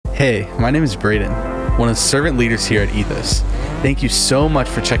Hey, my name is Braden, one of the servant leaders here at Ethos. Thank you so much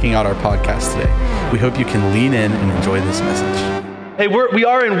for checking out our podcast today. We hope you can lean in and enjoy this message. Hey, we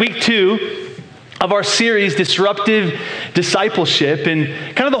are in week 2 of our series, Disruptive Discipleship, and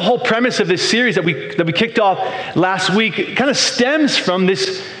kind of the whole premise of this series that we kicked off last week kind of stems from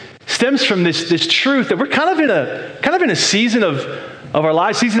this truth that we're kind of in a season of our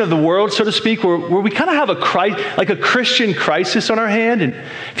lives, season of the world, so to speak, where we kind of have a Christian crisis on our hand. And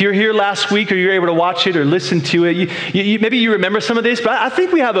if you're here last week or you're able to watch it or listen to it, maybe you remember some of this, but I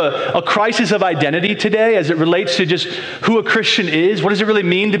think we have a crisis of identity today as it relates to just who a Christian is. What does it really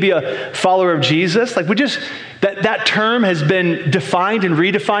mean to be a follower of Jesus? That term has been defined and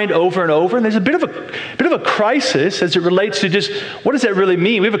redefined over and over, and there's a bit of a crisis as it relates to just what does that really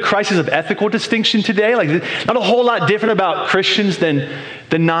mean? We have a crisis of ethical distinction today, not a whole lot different about Christians than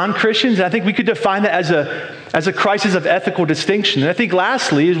non-Christians. And I think we could define that as a crisis of ethical distinction. And I think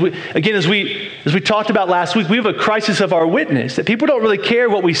lastly, as we talked about last week, we have a crisis of our witness, that people don't really care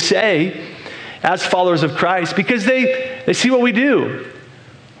what we say as followers of Christ because they see what we do.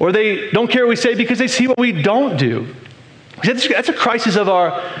 Or they don't care what we say because they see what we don't do. That's a crisis of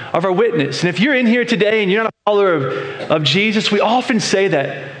our witness. And if you're in here today and you're not a follower of Jesus, we often say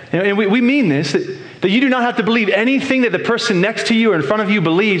that, and we mean this, that you do not have to believe anything that the person next to you or in front of you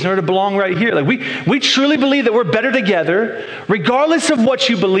believes in order to belong right here. We truly believe that we're better together, regardless of what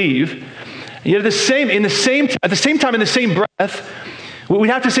you believe. Yet at the same time, in the same breath, we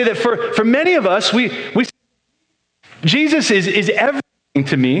have to say that for many of us, Jesus is everything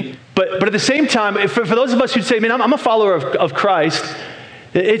to me, but at the same time, for those of us who'd say, man, I'm a follower of Christ,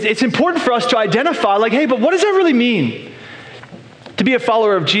 it's important for us to identify, hey, but what does that really mean to be a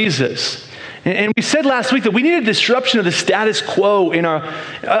follower of Jesus? And we said last week that we need a disruption of the status quo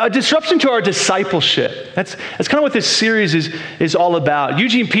a disruption to our discipleship. That's kind of what this series is all about.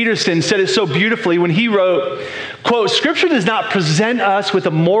 Eugene Peterson said it so beautifully when he wrote, quote, "Scripture does not present us with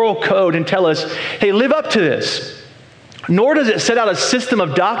a moral code and tell us, hey, live up to this. Nor does it set out a system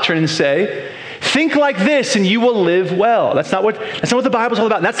of doctrine and say, think like this and you will live well." That's not what the Bible's all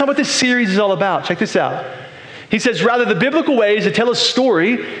about. And that's not what this series is all about. Check this out. He says, rather, the biblical way is to tell a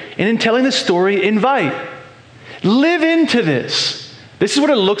story, and in telling the story, invite. Live into this. This is what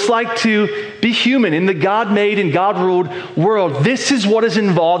it looks like to be human in the God-made and God-ruled world. This is what is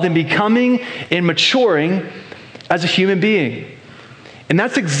involved in becoming and maturing as a human being. And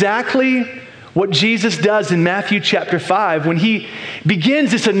that's exactly what Jesus does in Matthew chapter 5 when he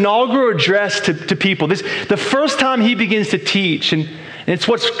begins this inaugural address to people. The first time he begins to teach, and it's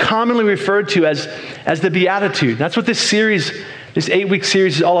what's commonly referred to as the Beatitude. That's what this 8-week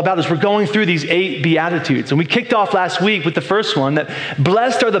series is all about, is we're going through these 8 Beatitudes. And we kicked off last week with the first one, that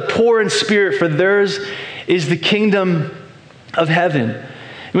blessed are the poor in spirit, for theirs is the kingdom of heaven.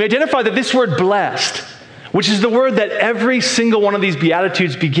 And we identified that this word blessed, which is the word that every single one of these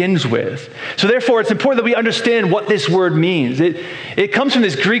Beatitudes begins with. So therefore, it's important that we understand what this word means. It comes from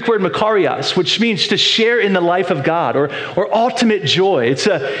this Greek word makarios, which means to share in the life of God or ultimate joy. It's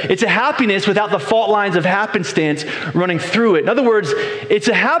a happiness without the fault lines of happenstance running through it. In other words, it's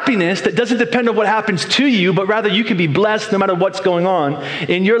a happiness that doesn't depend on what happens to you, but rather you can be blessed no matter what's going on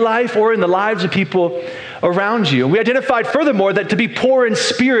in your life or in the lives of people around you. And we identified furthermore that to be poor in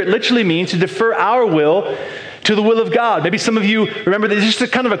spirit literally means to defer our will to the will of God. Maybe some of you remember that. Just a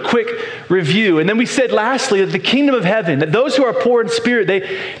kind of a quick review. And then we said lastly that the kingdom of heaven, that those who are poor in spirit,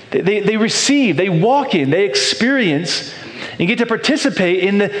 they receive, they walk in, they experience and get to participate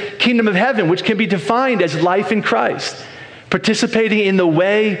in the kingdom of heaven, which can be defined as life in Christ. Participating in the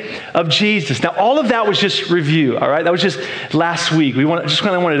way of Jesus. Now, all of that was just review, all right? That was just last week. Just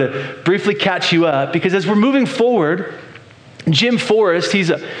kind of wanted to briefly catch you up, because as we're moving forward, Jim Forrest,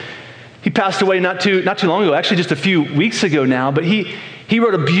 he passed away not too long ago, actually just a few weeks ago now, but he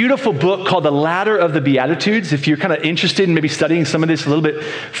wrote a beautiful book called The Ladder of the Beatitudes. If you're kind of interested in maybe studying some of this a little bit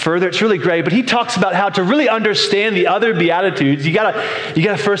further, it's really great. But he talks about how to really understand the other Beatitudes, you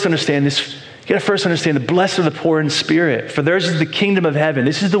gotta first understand this. You got to first understand the blessed are the poor in spirit, for theirs is the kingdom of heaven.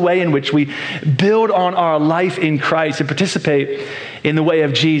 This is the way in which we build on our life in Christ and participate in the way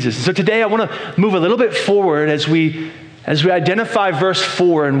of Jesus. And so today I want to move a little bit forward as we identify verse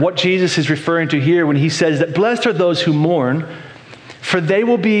 4 and what Jesus is referring to here when he says that blessed are those who mourn, for they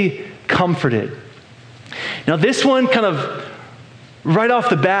will be comforted. Now this one kind of right off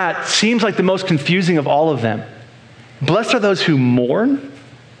the bat seems like the most confusing of all of them. Blessed are those who mourn?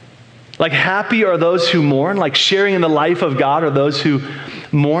 Happy are those who mourn, sharing in the life of God are those who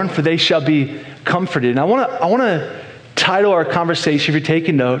mourn, for they shall be comforted. And I want to title our conversation, if you're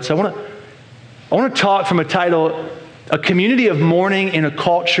taking notes, I want to talk from a title a community of mourning in a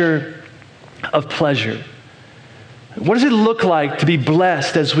culture of pleasure. What does it look like to be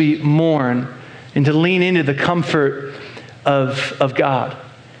blessed as we mourn and to lean into the comfort of God?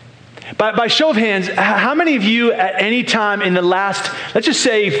 By show of hands, how many of you at any time in the last, let's just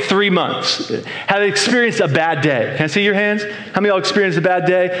say 3 months, have experienced a bad day? Can I see your hands? How many of y'all experienced a bad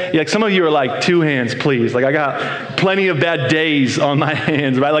day? Yeah, like some of you are like, 2 hands, please. Like I got plenty of bad days on my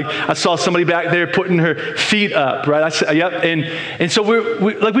hands, right? Like I saw somebody back there putting her feet up, right? Yep. And so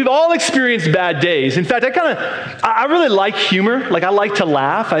we've all experienced bad days. In fact, I really like humor. Like I like to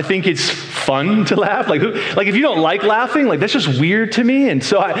laugh. I think it's fun to laugh. Like if you don't like laughing, like that's just weird to me. And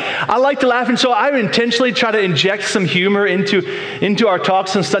so I like to laugh, and so I intentionally try to inject some humor into our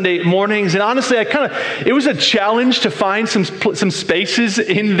talks on Sunday mornings. And honestly, it was a challenge to find some spaces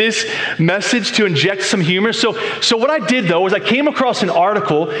in this message to inject some humor. So what I did though was I came across an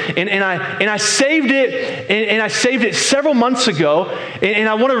article, and I saved it, and I saved it several months ago, and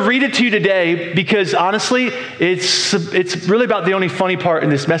I want to read it to you today because honestly, it's really about the only funny part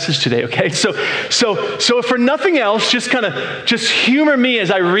in this message today. Okay, so for nothing else, just humor me as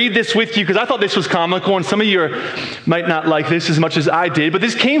I read this with you, because I thought this was comical, and some of you might not like this as much as I did, but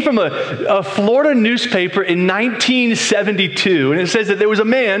this came from a Florida newspaper in 1972, and it says that there was a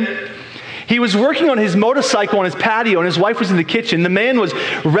man. He was working on his motorcycle on his patio, and his wife was in the kitchen. The man was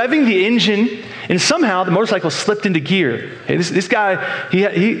revving the engine, and somehow the motorcycle slipped into gear. Hey, this guy,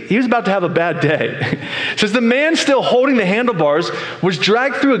 he was about to have a bad day. It says the man, still holding the handlebars, was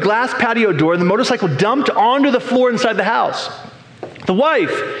dragged through a glass patio door, and the motorcycle dumped onto the floor inside the house. The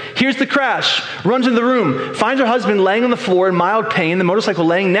wife hears the crash, runs into the room, finds her husband laying on the floor in mild pain, the motorcycle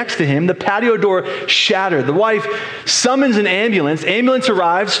laying next to him, the patio door shattered. The wife summons an ambulance. Ambulance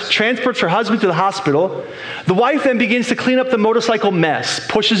arrives, transports her husband to the hospital. The wife then begins to clean up the motorcycle mess,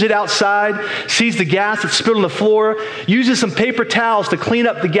 pushes it outside, sees the gas that's spilled on the floor, uses some paper towels to clean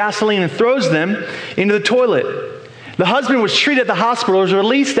up the gasoline and throws them into the toilet. The husband was treated at the hospital, was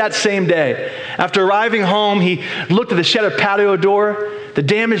released that same day. After arriving home, he looked at the shattered patio door, the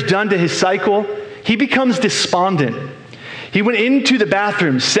damage done to his cycle. He becomes despondent. He went into the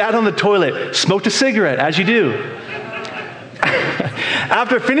bathroom, sat on the toilet, smoked a cigarette, as you do.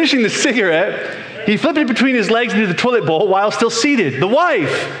 After finishing the cigarette, he flipped it between his legs into the toilet bowl while still seated. The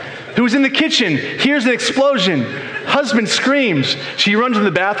wife, who was in the kitchen, hears an explosion. Husband screams. She runs to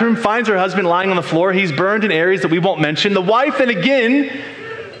the bathroom, finds her husband lying on the floor. He's burned in areas that we won't mention. The wife then again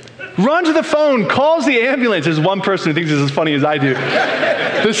runs to the phone, calls the ambulance. There's one person who thinks this is as funny as I do.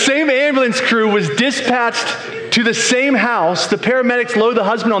 The same ambulance crew was dispatched to the same house. The paramedics load the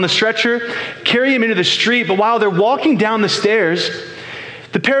husband on the stretcher, carry him into the street. But while they're walking down the stairs,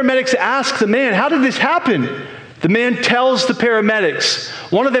 the paramedics ask the man, "How did this happen?" The man tells the paramedics.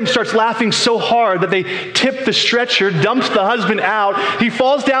 One of them starts laughing so hard that they tip the stretcher, dumps the husband out. He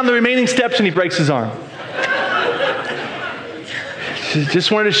falls down the remaining steps and he breaks his arm. Just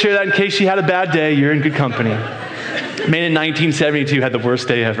wanted to share that in case you had a bad day. You're in good company. Man in 1972 had the worst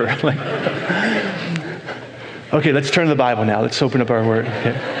day ever. Okay, let's turn to the Bible now. Let's open up our word.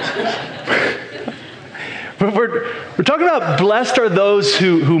 Okay. We're talking about blessed are those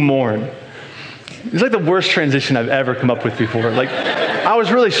who mourn. It's like the worst transition I've ever come up with before. Like, I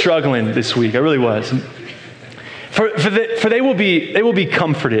was really struggling this week. I really was. For they will be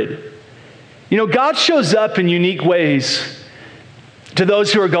comforted. You know, God shows up in unique ways to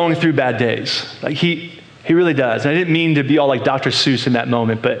those who are going through bad days. Like he really does. And I didn't mean to be all like Dr. Seuss in that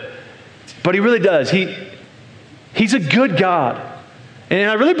moment, but he really does. He's a good God. And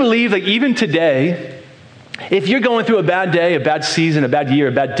I really believe that even today, if you're going through a bad day, a bad season, a bad year,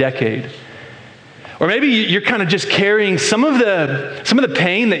 a bad decade, or maybe you're kind of just carrying some of the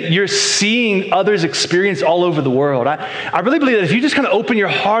pain that you're seeing others experience all over the world. I really believe that if you just kind of open your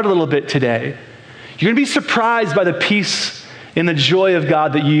heart a little bit today, you're going to be surprised by the peace and the joy of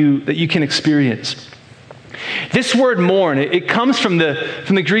God that you can experience. This word mourn, it comes from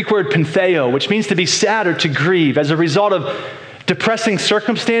the Greek word pentheo, which means to be sad or to grieve as a result of depressing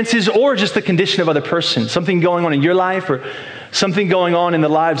circumstances or just the condition of other person, something going on in your life or something going on in the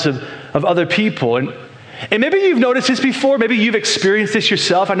lives of other people. And maybe you've noticed this before, maybe you've experienced this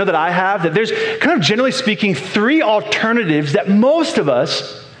yourself. I know that I have, that there's kind of generally speaking 3 alternatives that most of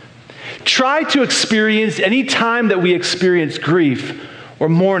us try to experience any time that we experience grief or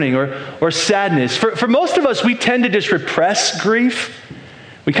mourning or sadness. For most of us, we tend to just repress grief.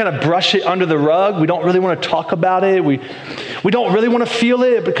 We kind of brush it under the rug. We don't really want to talk about it. We don't really want to feel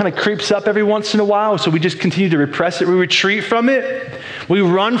it, but it kind of creeps up every once in a while, so we just continue to repress it. We retreat from it. We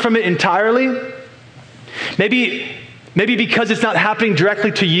run from it entirely. Maybe because it's not happening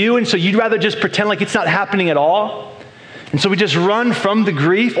directly to you, and so you'd rather just pretend like it's not happening at all. And so we just run from the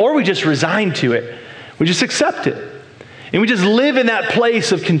grief, or we just resign to it. We just accept it. And we just live in that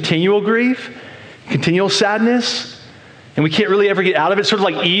place of continual grief, continual sadness, and we can't really ever get out of it. Sort of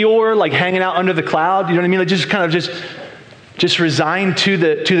like Eeyore, like hanging out under the cloud. You know what I mean? Like just kind of just resigned to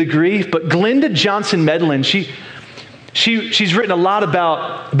the grief. But Glenda Johnson Medlin, she's written a lot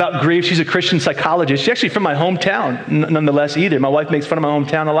about grief. She's a Christian psychologist. She's actually from my hometown, nonetheless, either. My wife makes fun of my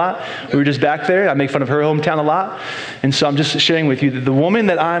hometown a lot. We were just back there. I make fun of her hometown a lot. And so I'm just sharing with you that the woman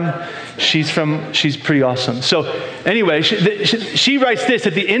that she's pretty awesome. So anyway, she writes this,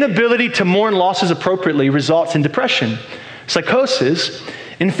 that the inability to mourn losses appropriately results in depression, psychosis,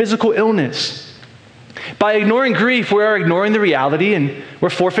 and physical illness. By ignoring grief, we are ignoring the reality, and we're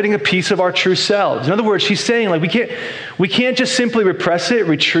forfeiting a piece of our true selves. In other words, she's saying, like, we can't just simply repress it,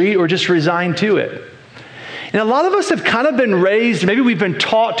 retreat, or just resign to it. And a lot of us have kind of been raised, maybe we've been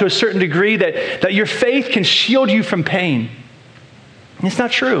taught to a certain degree that your faith can shield you from pain. And it's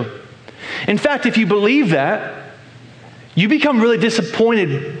not true. In fact, if you believe that, you become really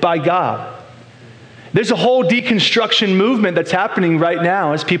disappointed by God. There's a whole deconstruction movement that's happening right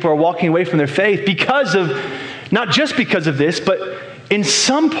now as people are walking away from their faith because of, not just because of this, but in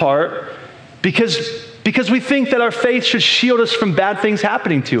some part because we think that our faith should shield us from bad things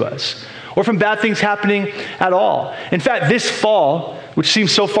happening to us or from bad things happening at all. In fact, this fall, which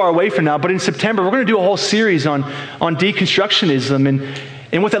seems so far away from now, but in September, we're going to do a whole series on deconstructionism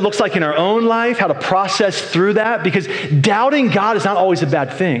and what that looks like in our own life, how to process through that, because doubting God is not always a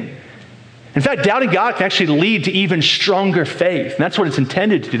bad thing. In fact, doubting God can actually lead to even stronger faith. And that's what it's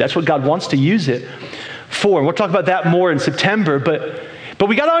intended to do. That's what God wants to use it for. And we'll talk about that more in September. But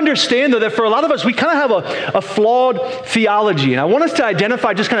we got to understand, though, that for a lot of us, we kind of have a flawed theology. And I want us to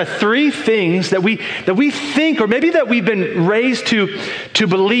identify just kind of three things that we think, or maybe that we've been raised to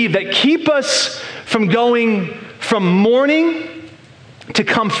believe, that keep us from going from mourning to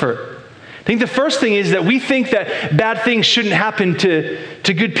comfort. I think the first thing is that we think that bad things shouldn't happen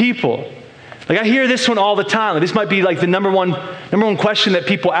to good people. Like, I hear this one all the time. Like, this might be like the number one question that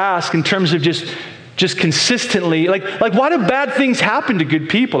people ask in terms of just consistently. Like why do bad things happen to good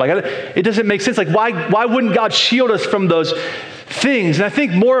people? Like, it doesn't make sense. Like, why wouldn't God shield us from those things? And I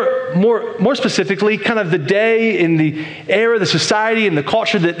think more specifically, kind of the day, in the era, the society, and the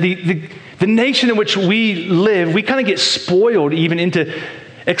culture, the nation in which we live, we kind of get spoiled even into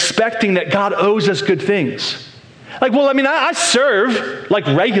expecting that God owes us good things. Like, well, I mean, I serve, like,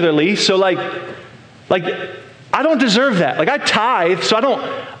 regularly, so, like, I don't deserve that. Like, I tithe, so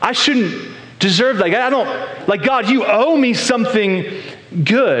I shouldn't deserve that. Like, God, you owe me something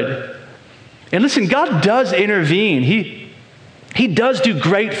good. And listen, God does intervene. He does do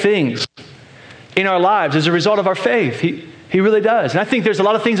great things in our lives as a result of our faith. He really does. And I think there's a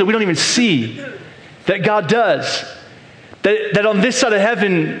lot of things that we don't even see that God does. That on this side of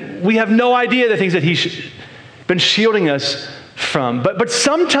heaven, we have no idea the things that He's been shielding us from. But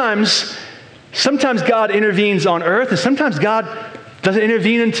sometimes God intervenes on earth, and sometimes God doesn't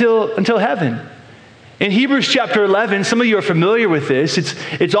intervene until heaven. In Hebrews chapter 11, some of you are familiar with this.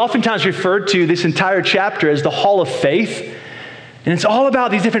 It's oftentimes referred to, this entire chapter, as the Hall of Faith. And it's all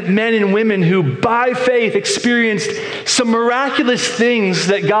about these different men and women who, by faith, experienced some miraculous things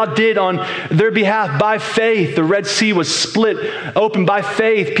that God did on their behalf. By faith, the Red Sea was split open. By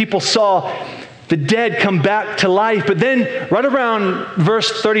faith, people saw the dead come back to life. But then right around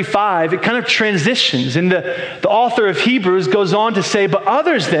verse 35, it kind of transitions. And the author of Hebrews goes on to say, but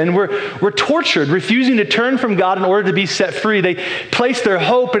others then were tortured, refusing to turn from God in order to be set free. They placed their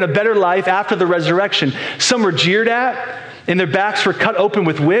hope in a better life after the resurrection. Some were jeered at, and their backs were cut open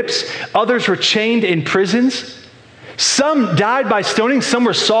with whips. Others were chained in prisons. Some died by stoning. Some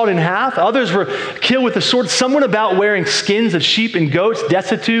were sawed in half. Others were killed with the sword. Some went about wearing skins of sheep and goats,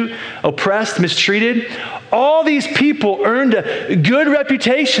 destitute, oppressed, mistreated. All these people earned a good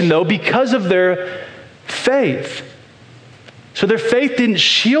reputation, though, because of their faith. So their faith didn't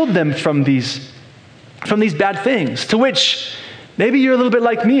shield them from these bad things, to which maybe you're a little bit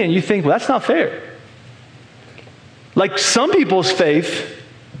like me and you think, well, that's not fair. Like, some people's faith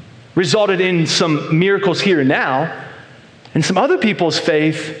resulted in some miracles here and now, and some other people's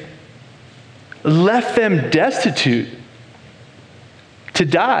faith left them destitute to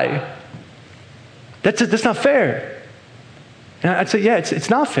die. That's not fair. And I'd say, yeah, it's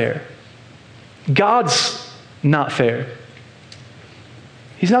not fair. God's not fair.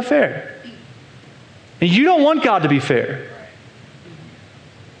 He's not fair. And you don't want God to be fair.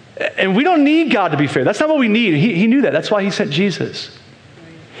 And we don't need God to be fair. That's not what we need. He knew that. That's why He sent Jesus.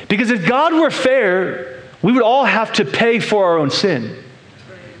 Because if God were fair, we would all have to pay for our own sin.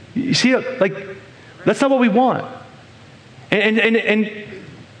 You see, like, that's not what we want. And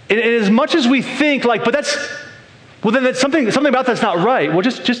as much as we think like, but then that's something about that's not right. Well,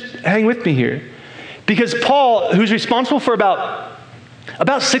 just hang with me here. Because Paul, who's responsible for about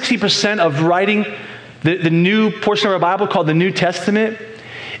 60% of writing the new portion of our Bible called the New Testament,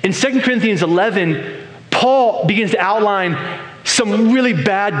 in 2 Corinthians 11, Paul begins to outline some really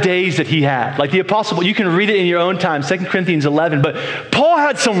bad days that he had. Like the apostle, you can read it in your own time, 2 Corinthians 11, but Paul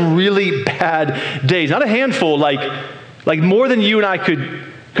had some really bad days. Not a handful, like more than you and I could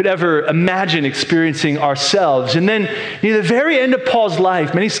ever imagine experiencing ourselves. And then near the very end of Paul's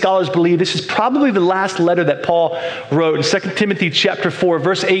life, many scholars believe this is probably the last letter that Paul wrote. In 2 Timothy chapter 4,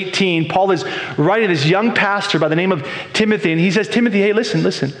 verse 18, Paul is writing to this young pastor by the name of Timothy, and he says, Timothy, hey, listen,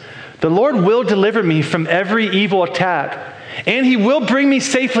 the Lord will deliver me from every evil attack, and he will bring me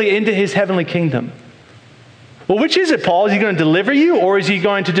safely into his heavenly kingdom. Well, which is it, Paul? Is he going to deliver you, or is he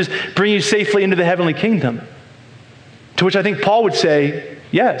going to just bring you safely into the heavenly kingdom? To which I think Paul would say,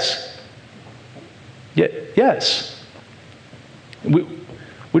 yes. Yes. We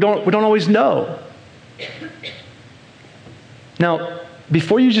don't always know. Now,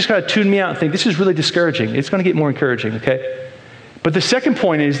 before you just kind of tune me out and think, this is really discouraging, it's going to get more encouraging, okay? But the second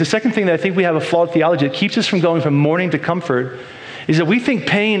thing that I think we have a flawed theology that keeps us from going from mourning to comfort is that we think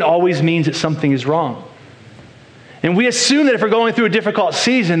pain always means that something is wrong. And we assume that if we're going through a difficult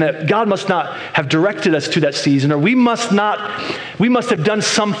season, that God must not have directed us to that season, or we must have done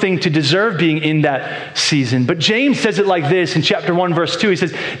something to deserve being in that season. But James says it like this in chapter 1, verse 2. He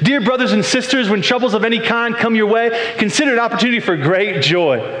says, "Dear brothers and sisters, when troubles of any kind come your way, consider it an opportunity for great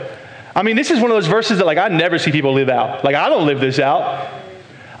joy." I mean, this is one of those verses that I never see people live out. I don't live this out.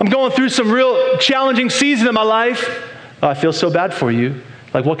 I'm going through some real challenging season in my life. Oh, I feel so bad for you.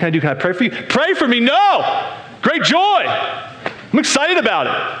 What can I do? Can I pray for you? Pray for me? No! Great joy. I'm excited about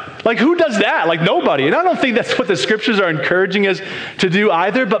it. Who does that? Nobody. And I don't think that's what the scriptures are encouraging us to do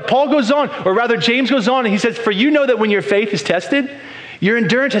either. But Paul goes on, or rather James goes on, and he says, for you know that when your faith is tested, your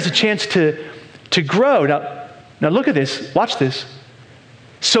endurance has a chance to grow. Now look at this. Watch this.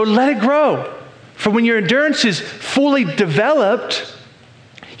 So let it grow. For when your endurance is fully developed,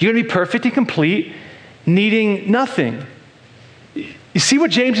 you're going to be perfect and complete, needing nothing. You see what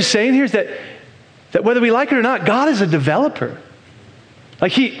James is saying here is that whether we like it or not, God is a developer.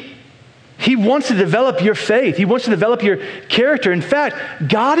 He wants to develop your faith. He wants to develop your character. In fact,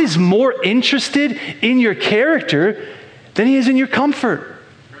 God is more interested in your character than he is in your comfort.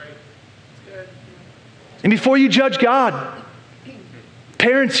 And before you judge God,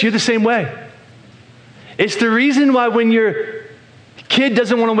 parents, you're the same way. It's the reason why when your kid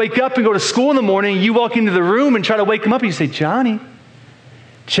doesn't want to wake up and go to school in the morning, you walk into the room and try to wake him up and you say, Johnny,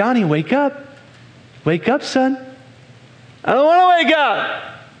 wake up. Wake up, son. I don't want to wake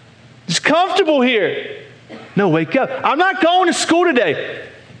up. It's comfortable here. No, wake up. I'm not going to school today.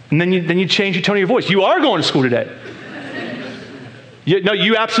 And then you change your tone of your voice. You are going to school today. No,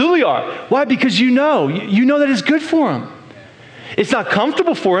 you absolutely are. Why? Because you know that it's good for him. It's not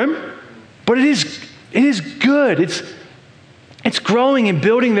comfortable for him, but it is good. It's growing and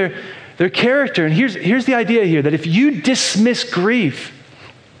building their character. And here's the idea here, that if you dismiss grief,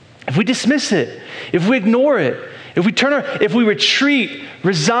 if we dismiss it, if we ignore it, if we retreat,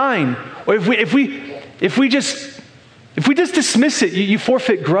 resign, or if we just dismiss it, you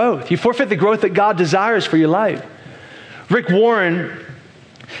forfeit growth. You forfeit the growth that God desires for your life. Rick Warren,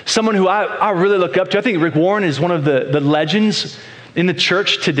 someone who I really look up to. I think Rick Warren is one of the legends in the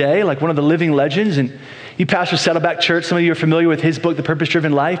church today, one of the living legends. And he pastors Saddleback Church. Some of you are familiar with his book, The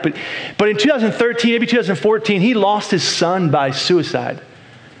Purpose-Driven Life. But in 2013, maybe 2014, he lost his son by suicide.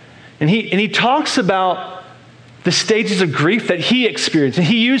 And he talks about the stages of grief that he experienced. And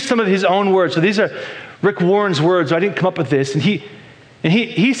he used some of his own words. So these are Rick Warren's words. I didn't come up with this. And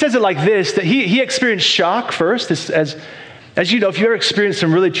he says it like this, that he experienced shock first. As you know, if you ever experienced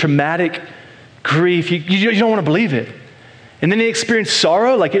some really traumatic grief, you don't want to believe it. And then he experienced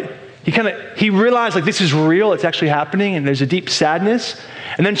sorrow. He realized this is real. It's actually happening. And there's a deep sadness.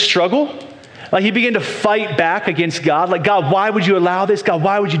 And then struggle. He began to fight back against God. God, why would you allow this? God,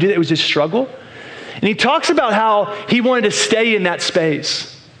 why would you do that? It was this struggle. And he talks about how he wanted to stay in that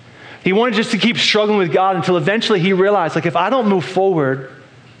space. He wanted just to keep struggling with God until eventually he realized, if I don't move forward,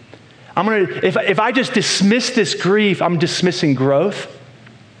 if I just dismiss this grief, I'm dismissing growth.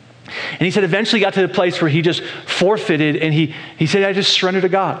 And he said eventually got to the place where he just forfeited, and he said, I just surrender to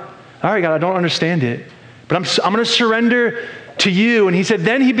God. All right, God, I don't understand it, but I'm going to surrender to you. And he said,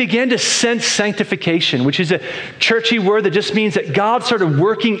 then he began to sense sanctification, which is a churchy word that just means that God started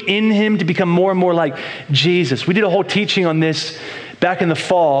working in him to become more and more like Jesus. We did a whole teaching on this back in the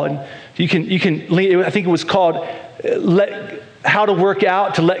fall. And You can I think it was called How to Work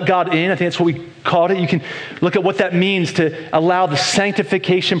Out to Let God In. I think that's what we called it. You can look at what that means to allow the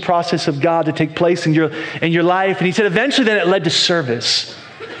sanctification process of God to take place in your life. And he said eventually then it led to service.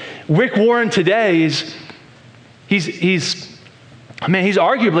 Rick Warren today he's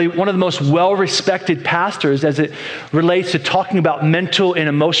arguably one of the most well-respected pastors as it relates to talking about mental and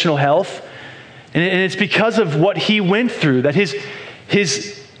emotional health. And it's because of what he went through, that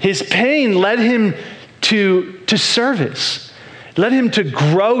his pain led him to service, led him to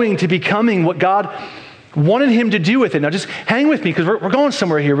growing, to becoming what God wanted him to do with it. Now just hang with me because we're going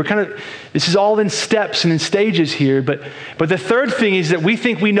somewhere here. This is all in steps and in stages here. But the third thing is that we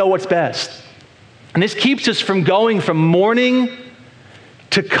think we know what's best. And this keeps us from going from mourning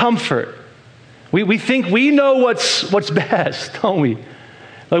to comfort. We think we know what's best, don't we?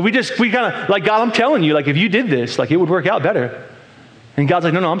 Like we kind of, like, God, I'm telling you, like, if you did this, like, it would work out better. And God's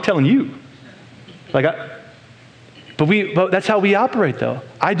like, no, I'm telling you. But that's how we operate, though.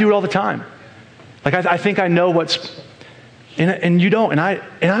 I do it all the time. Like, I think I know and you don't, and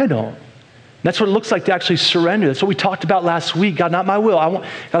I don't. That's what it looks like to actually surrender. That's what we talked about last week. God, not my will. God,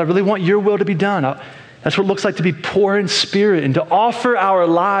 I really want your will to be done. That's what it looks like to be poor in spirit and to offer our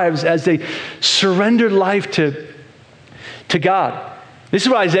lives as a surrendered life to God. This is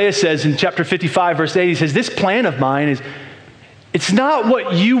what Isaiah says in chapter 55, verse 8. He says, this plan of mine it's not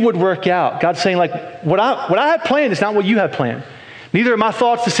what you would work out. God's saying, like, what I have planned is not what you have planned. Neither are my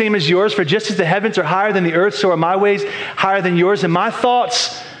thoughts the same as yours, for just as the heavens are higher than the earth, so are my ways higher than yours, and my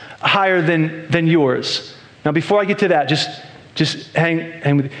thoughts higher than yours. Now, before I get to that, just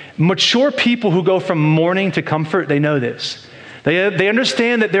hang with me. Mature people who go from mourning to comfort, they know this. They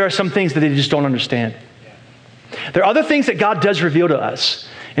understand that there are some things that they just don't understand. There are other things that God does reveal to us,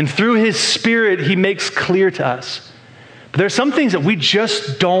 and through his Spirit, he makes clear to us. But there are some things that we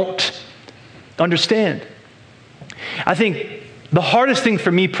just don't understand. I think the hardest thing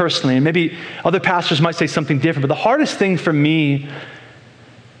for me personally, and maybe other pastors might say something different, but the hardest thing for me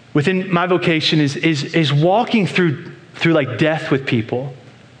within my vocation is walking through like death with people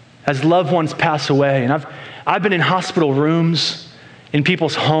as loved ones pass away. And I've been in hospital rooms, in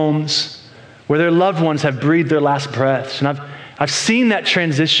people's homes, where their loved ones have breathed their last breaths. And I've seen that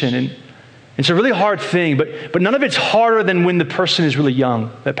transition, and it's a really hard thing, but none of it's harder than when the person is really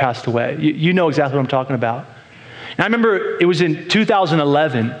young that passed away. You know exactly what I'm talking about. And I remember it was in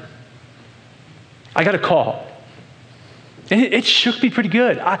 2011, I got a call. And it shook me pretty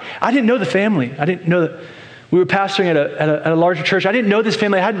good. I didn't know the family. I didn't know that we were pastoring at a larger church. I didn't know this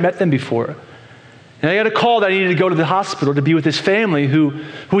family. I hadn't met them before. And I got a call that I needed to go to the hospital to be with this family who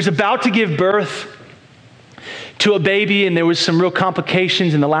was about to give birth to a baby, and there was some real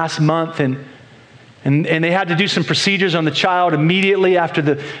complications in the last month, and they had to do some procedures on the child immediately after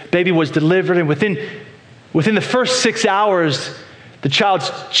the baby was delivered. And within the first 6 hours, the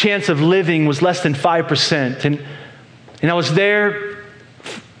child's chance of living was less than 5%. And I was there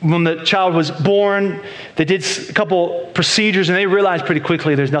when the child was born. They did a couple procedures, and they realized pretty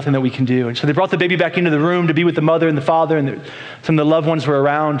quickly there's nothing that we can do. And so they brought the baby back into the room to be with the mother and the father, and some of the loved ones were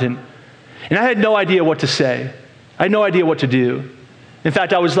around. And I had no idea what to say. I had no idea what to do. In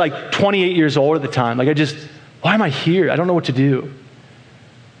fact, I was like 28 years old at the time. Like, why am I here? I don't know what to do.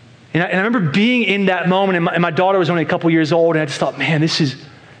 And I remember being in that moment, and my daughter was only a couple years old, and I just thought, man, this is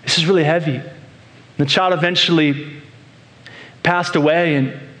really heavy. And the child eventually passed away,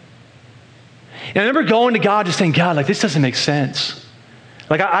 and I remember going to God, just saying, God, like, this doesn't make sense.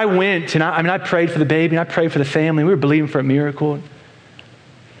 Like, I went, and I prayed for the baby, and I prayed for the family. We were believing for a miracle.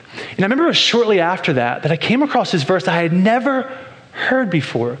 And I remember it was shortly after that I came across this verse that I had never heard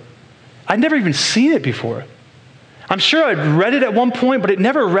before. I'd never even seen it before. I'm sure I'd read it at one point, but it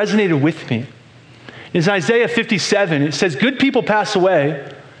never resonated with me. It's Isaiah 57. It says, good people pass away.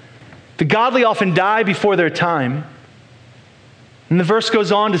 The godly often die before their time. And the verse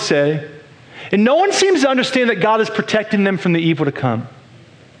goes on to say, and no one seems to understand that God is protecting them from the evil to come.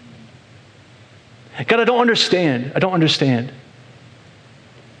 God, I don't understand.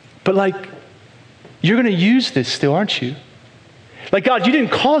 But like, you're going to use this still, aren't you? Like, God, you didn't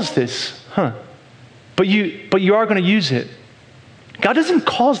cause this, but you are going to use it. God doesn't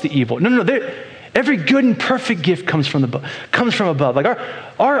cause the evil. No. Every good and perfect gift comes from above. Like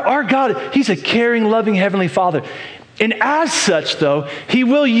our God, he's a caring, loving Heavenly Father. And as such, though, he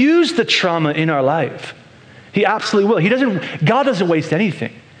will use the trauma in our life. He absolutely will. God doesn't waste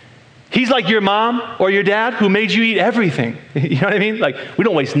anything. He's like your mom or your dad who made you eat everything. You know what I mean? Like, we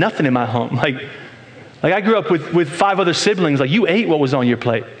don't waste nothing in my home. Like I grew up with 5 other siblings. Like, you ate what was on your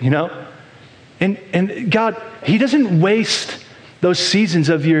plate, you know? And God, he doesn't waste those seasons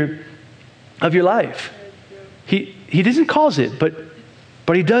of your of your life. He doesn't cause it,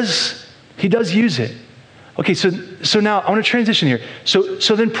 but he does use it. Okay, so now I want to transition here.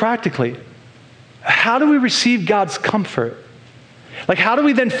 So then practically, how do we receive God's comfort? Like, how do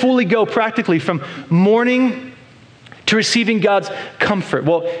we then fully go practically from mourning to receiving God's comfort?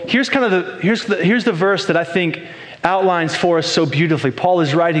 Well, here's the verse that I think outlines for us so beautifully. Paul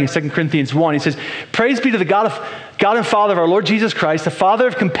is writing in 2 Corinthians 1. He says, "Praise be to the God and Father of our Lord Jesus Christ, the Father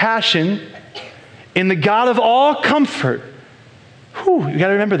of compassion and the God of all comfort." You got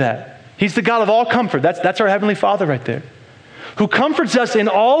to remember that. He's the God of all comfort. That's our Heavenly Father right there. Who comforts us in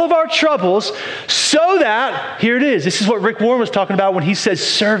all of our troubles, so that, here it is, this is what Rick Warren was talking about when he says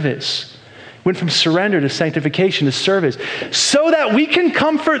service. Went from surrender to sanctification to service. So that we can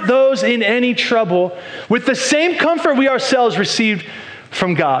comfort those in any trouble with the same comfort we ourselves received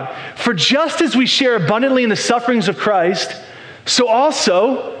from God. For just as we share abundantly in the sufferings of Christ, so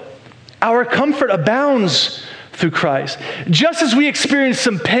also our comfort abounds through Christ. Just as we experience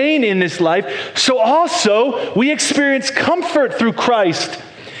some pain in this life, so also we experience comfort through Christ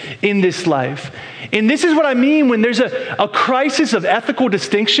in this life. And this is what I mean when there's a crisis of ethical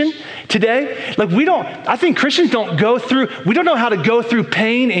distinction today. Like I think Christians we don't know how to go through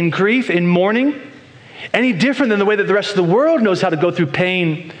pain and grief and mourning any different than the way that the rest of the world knows how to go through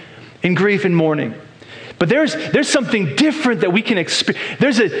pain and grief and mourning. But there's something different that we can experience.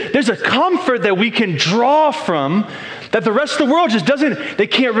 There's a comfort that we can draw from that the rest of the world just they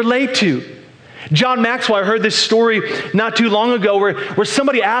can't relate to. John Maxwell, I heard this story not too long ago where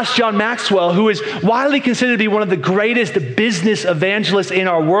somebody asked John Maxwell, who is widely considered to be one of the greatest business evangelists in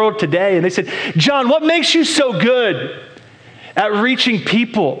our world today, and they said, "John, what makes you so good at reaching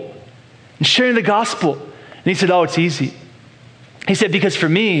people and sharing the gospel?" And he said, "Oh, it's easy." He said, "Because for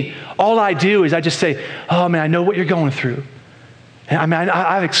me, all I do is I just say, oh man, I know what you're going through. I mean,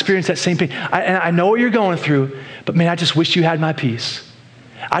 I've experienced that same pain. And I know what you're going through, but man, I just wish you had my peace.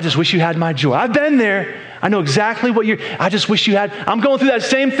 I just wish you had my joy. I've been there. I know exactly I just wish you had, I'm going through that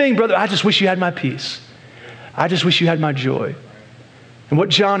same thing, brother. I just wish you had my peace. I just wish you had my joy." And what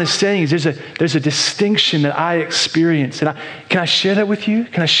John is saying is there's a distinction that I experience. And can I share that with you?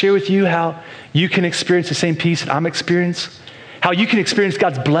 Can I share with you how you can experience the same peace that I'm experiencing? How you can experience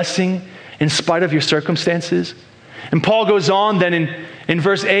God's blessing in spite of your circumstances? And Paul goes on then in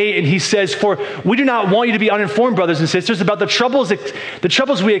verse 8, and he says, "For we do not want you to be uninformed, brothers and sisters, about the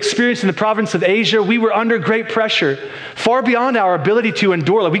troubles we experienced in the province of Asia. We were under great pressure, far beyond our ability to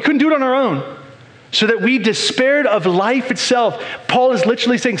endure. Like we couldn't do it on our own, so that we despaired of life itself." Paul is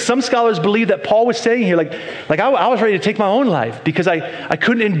literally saying, some scholars believe that Paul was saying here, like I was ready to take my own life because I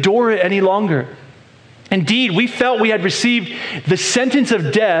couldn't endure it any longer. "Indeed, we felt we had received the sentence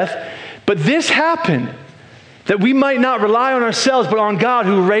of death, but this happened that we might not rely on ourselves, but on God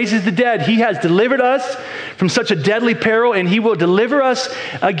who raises the dead. He has delivered us from such a deadly peril, and he will deliver us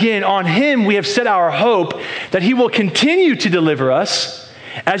again. On him we have set our hope that he will continue to deliver us.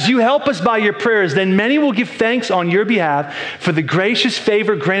 As you help us by your prayers, then many will give thanks on your behalf for the gracious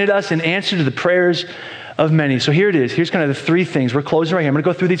favor granted us in answer to the prayers of many." So here it is. Here's kind of the three things. We're closing right here. I'm going to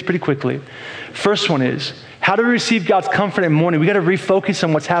go through these pretty quickly. First one is, how do we receive God's comfort in mourning? We got to refocus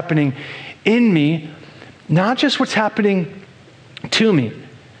on what's happening in me, not just what's happening to me.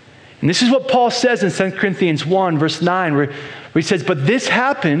 And this is what Paul says in 2 Corinthians 1, verse 9, where he says, "But this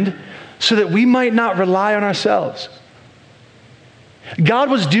happened so that we might not rely on ourselves." God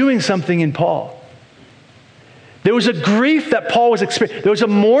was doing something in Paul. There was a grief that Paul was experiencing. There was a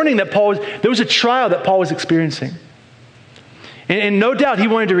mourning that there was a trial that Paul was experiencing. And no doubt he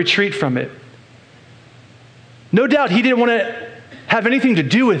wanted to retreat from it. No doubt he didn't want to have anything to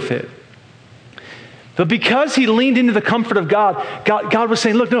do with it. But because he leaned into the comfort of God, God was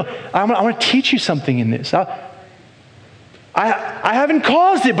saying, "Look, no, I want to teach you something in this. I haven't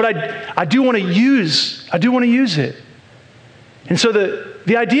caused it, but I do want to use it." And so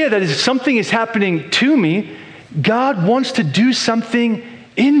the idea that if something is happening to me, God wants to do something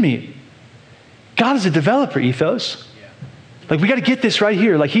in me. God is a developer, Ethos. Like we got to get this right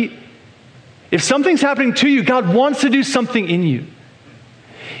here. Like if something's happening to you, God wants to do something in you.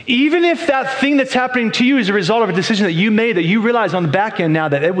 Even if that thing that's happening to you is a result of a decision that you made that you realize on the back end now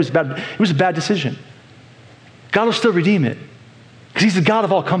that it was a bad decision, God will still redeem it because he's the God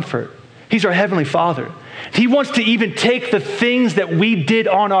of all comfort. He's our Heavenly Father. He wants to even take the things that we did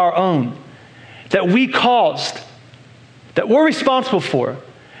on our own, that we caused, that we're responsible for,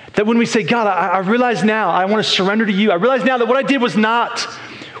 that when we say, "God, I realize now I want to surrender to you. I realize now that what I did was not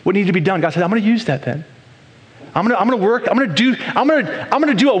what needed to be done." God said, "I'm going to use that then. I'm going to work. I'm going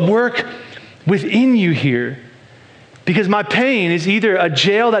to do a work within you here Because my pain is either a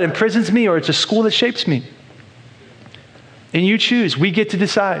jail that imprisons me or it's a school that shapes me. And you choose. We get to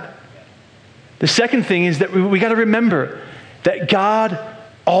decide. The second thing is that we got to remember that God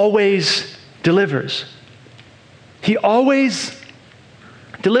always delivers. He always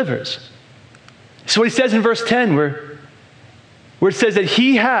delivers. So what he says in verse 10 where it says that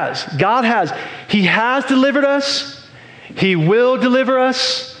He has delivered us, He will deliver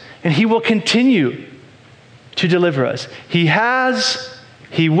us, and He will continue to deliver us. He has,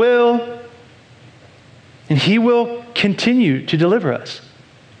 He will, and He will continue to deliver us.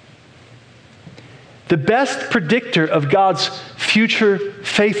 The best predictor of God's future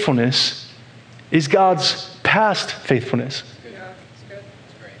faithfulness is God's past faithfulness.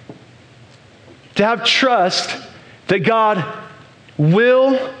 To have trust that God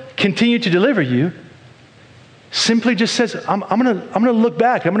will continue to deliver you simply just says, I'm gonna look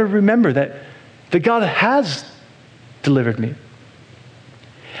back. I'm gonna remember that God has delivered me.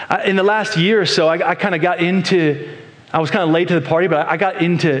 In the last year or so, I kind of got into, I was kind of late to the party, but I got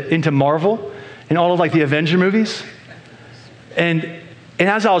into Marvel and all of like the Avenger movies. And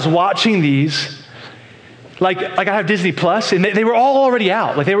as I was watching these, like I have Disney Plus, and they were all already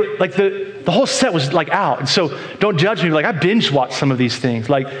out. Like they were like the whole set was like out. And so don't judge me. Like I binge watched some of these things.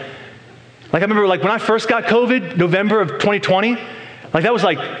 Like I remember like when I first got COVID, November of 2020, like that was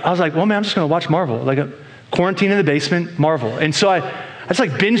like, I was like, well man, I'm just gonna watch Marvel. Like a quarantine in the basement, Marvel. And so I just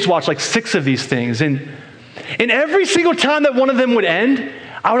like binge watched like 6 of these things. And every single time that one of them would end,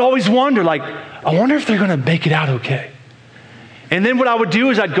 I would always wonder like, I wonder if they're gonna make it out okay. And then what I would do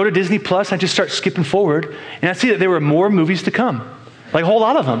is I'd go to Disney Plus and I'd just start skipping forward and I'd see that there were more movies to come, like a whole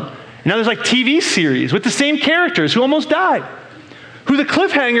lot of them. And now there's like TV series with the same characters who almost died, who the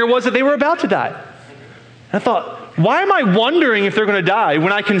cliffhanger was that they were about to die. And I thought, why am I wondering if they're going to die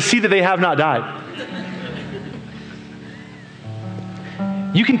when I can see that they have not died?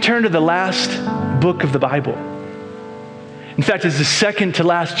 You can turn to the last book of the Bible. In fact, it's the second to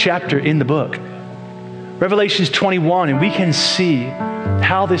last chapter in the book. Revelations 21, and we can see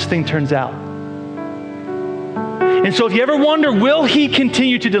how this thing turns out. And so if you ever wonder, will He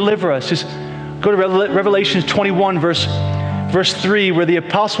continue to deliver us? Just go to Revelations 21, verse 3, where the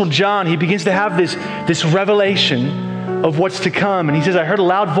Apostle John, he begins to have this revelation of what's to come. And he says, I heard a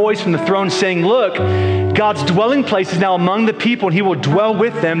loud voice from the throne saying, look, God's dwelling place is now among the people, and He will dwell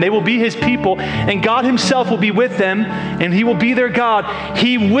with them. They will be His people, and God Himself will be with them, and He will be their God.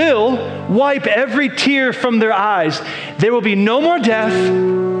 He will wipe every tear from their eyes. There will be no more death,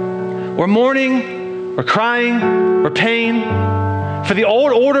 or mourning, or crying, or pain. For the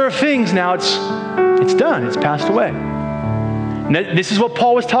old order of things now, it's done. It's passed away. And this is what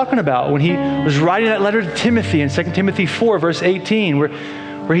Paul was talking about when he was writing that letter to Timothy in 2 Timothy 4, verse 18, where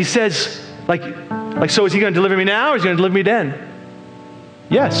he says, like, so is He going to deliver me now or is He going to deliver me then?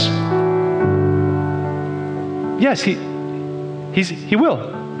 Yes. Yes, He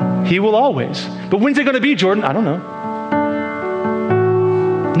will. He will always. But when's it going to be, Jordan? I don't know.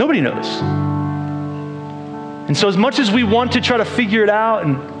 Nobody knows. And so as much as we want to try to figure it out,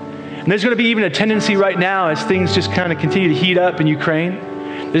 and there's going to be even a tendency right now as things just kind of continue to heat up in Ukraine,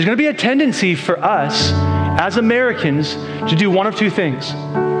 there's going to be a tendency for us as Americans to do one of two things.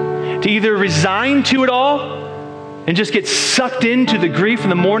 To either resign to it all and just get sucked into the grief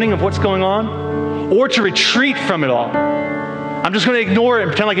and the mourning of what's going on, or to retreat from it all. I'm just going to ignore it and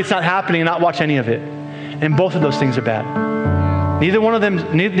pretend like it's not happening and not watch any of it. And both of those things are bad. Neither one of them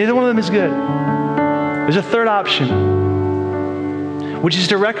is good. There's a third option, which is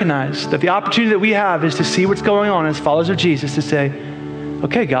to recognize that the opportunity that we have is to see what's going on as followers of Jesus, to say,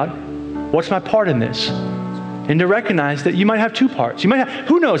 okay, God, what's my part in this? And to recognize that you might have 2 parts. You might have,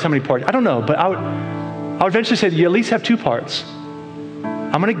 who knows how many parts? I don't know, but I would venture to say that you at least have 2 parts.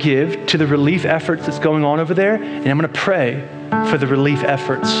 I'm going to give to the relief efforts that's going on over there, and I'm going to pray for the relief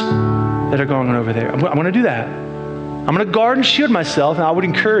efforts that are going on over there. I'm going to do that. I'm going to guard and shield myself, and I would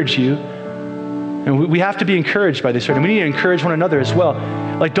encourage you, and we have to be encouraged by this, right? And we need to encourage one another as well.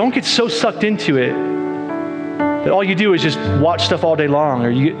 Like, don't get so sucked into it that all you do is just watch stuff all day long, or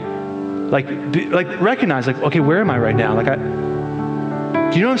you recognize, like, okay, where am I right now? Like, do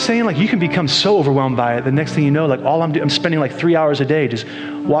you know what I'm saying? Like, you can become so overwhelmed by it. The next thing you know, like, I'm spending like 3 hours a day just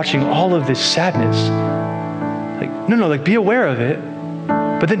watching all of this sadness. Like, no, like, be aware of it,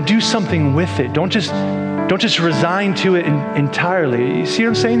 but then do something with it. Don't just resign to it entirely. You see what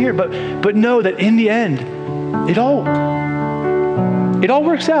I'm saying here? But know that in the end, it all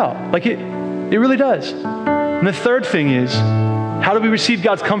works out. Like, it really does. And the third thing is, how do we receive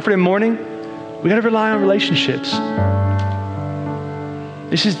God's comfort in mourning? We got to rely on relationships.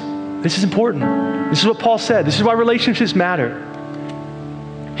 This is This is important. This is what Paul said. This is why relationships matter.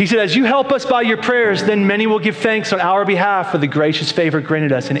 He said, as you help us by your prayers, then many will give thanks on our behalf for the gracious favor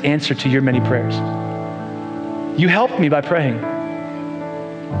granted us in answer to your many prayers. You helped me by praying.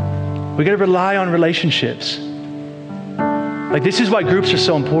 We got to rely on relationships. Like, this is why groups are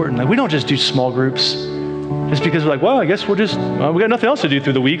so important. Like, we don't just do small groups just because we're like, well, I guess we got nothing else to do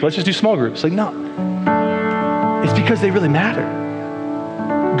through the week. Let's just do small groups. Like, no. It's because they really matter.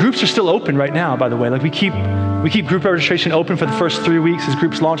 Groups are still open right now, by the way. Like, we keep group registration open for the first 3 weeks as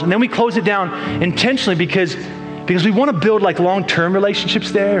groups launch. And then we close it down intentionally because we want to build like long-term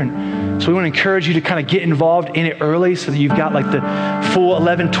relationships there. And so we want to encourage you to kind of get involved in it early so that you've got like the full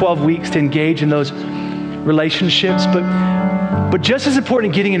 11, 12 weeks to engage in those relationships. But just as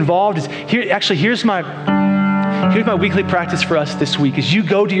important in getting involved is here's my weekly practice for us this week. As you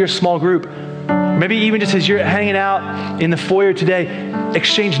go to your small group, maybe even just as you're hanging out in the foyer today,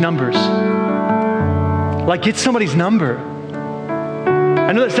 exchange numbers. Like, get somebody's number.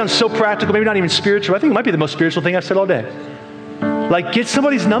 I know that sounds so practical, maybe not even spiritual. I think it might be the most spiritual thing I've said all day. Like, get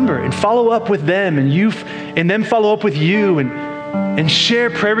somebody's number and follow up with them, and them follow up with you, and share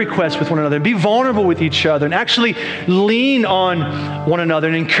prayer requests with one another, and be vulnerable with each other, and actually lean on one another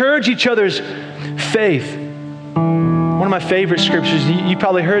and encourage each other's faith. One of my favorite scriptures, you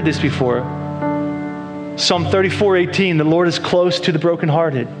probably heard this before. Psalm 34:18, the Lord is close to the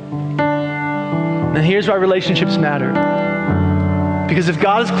brokenhearted. And here's why relationships matter. Because if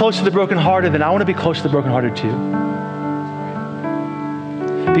God is close to the brokenhearted, then I want to be close to the brokenhearted too.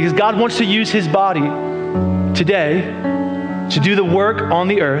 Because God wants to use his body today to do the work on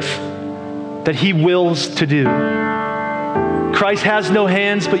the earth that he wills to do. Christ has no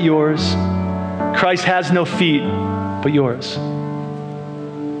hands but yours. Christ has no feet but yours.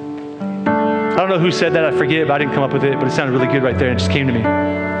 I don't know who said that, I forget, but I didn't come up with it, but it sounded really good right there, and it just came to me.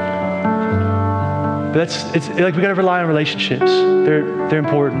 But it's like we gotta rely on relationships. They're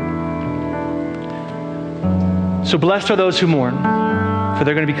important. So blessed are those who mourn, for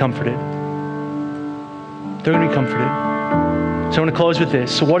they're gonna be comforted. They're gonna be comforted. So I want to close with this.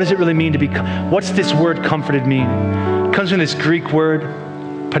 So what does it really mean to be, what's this word comforted mean? It comes from this Greek word,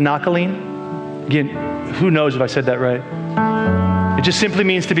 panakalene. Again, who knows if I said that right? It just simply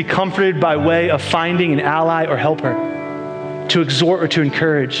means to be comforted by way of finding an ally or helper, to exhort or to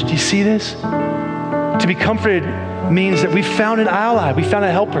encourage. Do you see this? To be comforted means that we found an ally, we found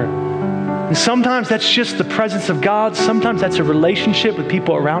a helper. And sometimes that's just the presence of God. Sometimes that's a relationship with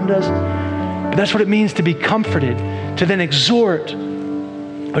people around us. But that's what it means to be comforted, to then exhort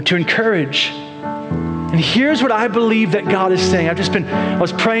or to encourage. And here's what I believe that God is saying. I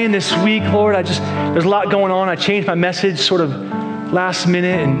was praying this week, Lord, there's a lot going on. I changed my message sort of last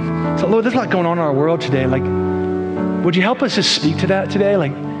minute. And so, Lord, there's a lot going on in our world today. Like, would you help us to speak to that today?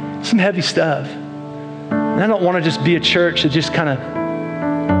 Like, some heavy stuff. And I don't want to just be a church that just kind of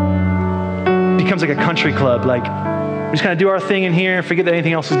becomes like a country club. Like, we just kind of do our thing in here and forget that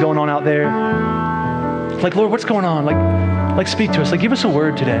anything else is going on out there. Like, Lord, what's going on? Like speak to us. Like, give us a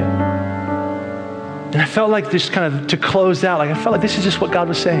word today. And I felt like this kind of, to close out, like I felt like this is just what God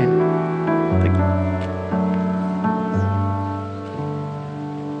was saying.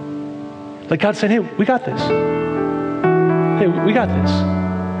 Like God's saying, hey, we got this. Hey, we got this.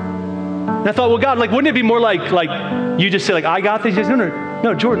 And I thought, well, God, like, wouldn't it be more like you just say, like, I got this? He says,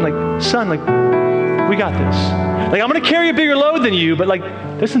 no, Jordan, like, son, like, we got this. Like, I'm going to carry a bigger load than you, but like,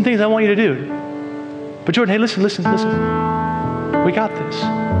 there's some things I want you to do. But Jordan, hey, listen. We got this.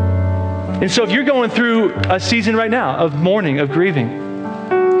 And so if you're going through a season right now of mourning, of grieving,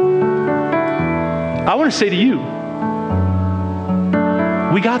 I want to say to you,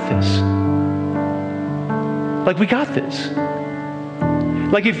 we got this. Like, we got this.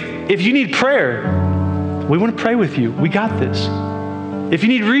 Like, if you need prayer, we want to pray with you. We got this. If you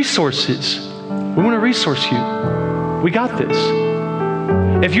need resources, we want to resource you. We got this.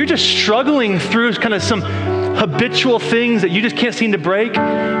 If you're just struggling through kind of some habitual things that you just can't seem to break,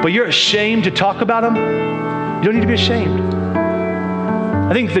 but you're ashamed to talk about them, you don't need to be ashamed.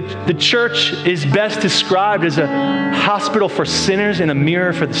 I think that the church is best described as a hospital for sinners and a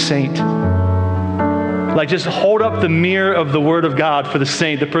mirror for the saint. Like, just hold up the mirror of the Word of God for the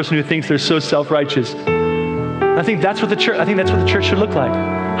saint, the person who thinks they're so self-righteous. I think that's what the church should look like.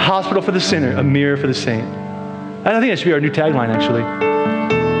 Hospital for the sinner, a mirror for the saint. I think that should be our new tagline, actually.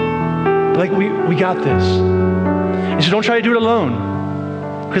 But like, we got this. And so don't try to do it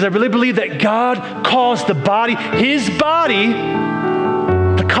alone. Because I really believe that God calls the body, his body,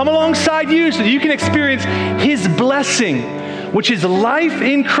 to come alongside you so that you can experience his blessing. which is life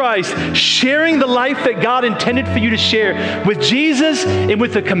in Christ, sharing the life that God intended for you to share with Jesus and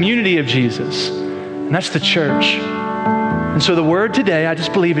with the community of Jesus. And that's the church. And so the word today, I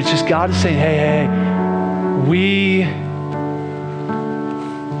just believe it's just God is saying, hey, we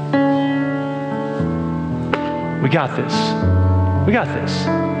got this. We got this.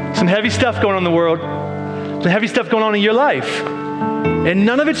 Some heavy stuff going on in the world. Some heavy stuff going on in your life. And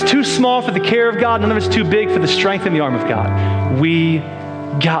none of it's too small for the care of God. None of it's too big for the strength and the arm of God. We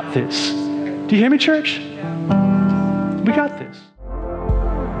got this. Do you hear me, church? We got this.